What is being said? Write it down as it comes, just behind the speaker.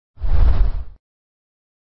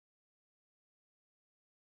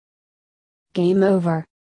game over.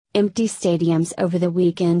 Empty stadiums over the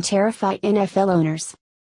weekend terrify NFL owners.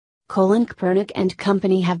 Colin Kaepernick and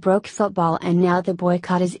company have broke football, and now the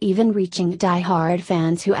boycott is even reaching die-hard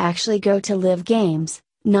fans who actually go to live games,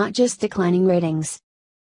 not just declining ratings.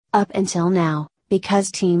 Up until now,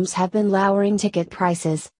 because teams have been lowering ticket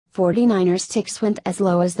prices, 49ers tickets went as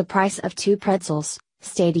low as the price of 2 pretzels,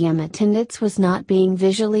 stadium attendance was not being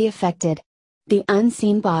visually affected. The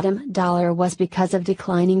unseen bottom dollar was because of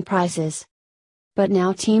declining prices. But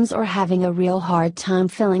now teams are having a real hard time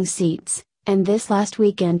filling seats, and this last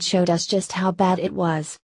weekend showed us just how bad it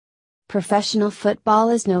was. Professional football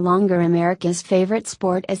is no longer America's favorite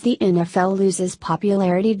sport as the NFL loses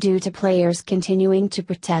popularity due to players continuing to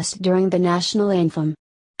protest during the national anthem.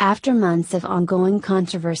 After months of ongoing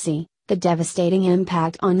controversy, the devastating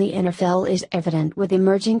impact on the NFL is evident with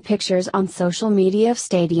emerging pictures on social media of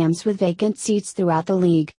stadiums with vacant seats throughout the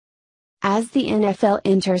league. As the NFL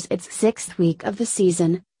enters its 6th week of the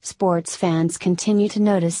season, sports fans continue to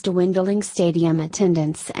notice dwindling stadium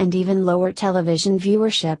attendance and even lower television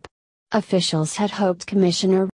viewership. Officials had hoped Commissioner